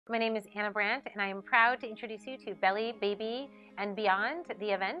My name is Anna Brandt, and I am proud to introduce you to Belly, Baby, and Beyond,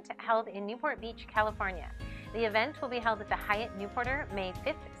 the event held in Newport Beach, California. The event will be held at the Hyatt Newporter May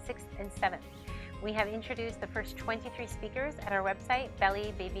 5th, 6th, and 7th. We have introduced the first 23 speakers at our website,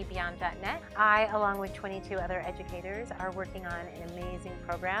 bellybabybeyond.net. I, along with 22 other educators, are working on an amazing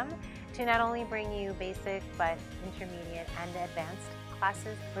program to not only bring you basic, but intermediate and advanced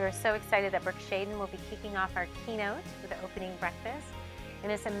classes. We are so excited that Brooke Shaden will be kicking off our keynote with the opening breakfast. In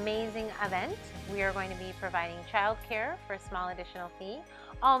this amazing event, we are going to be providing childcare for a small additional fee.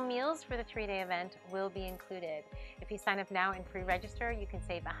 All meals for the 3-day event will be included. If you sign up now and pre-register, you can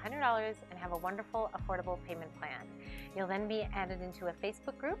save $100 and have a wonderful, affordable payment plan. You'll then be added into a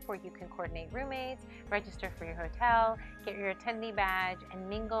Facebook group where you can coordinate roommates, register for your hotel, get your attendee badge, and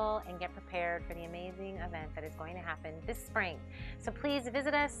mingle and get prepared for the amazing event that is going to happen this spring. So please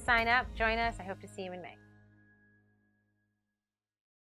visit us, sign up, join us. I hope to see you in May.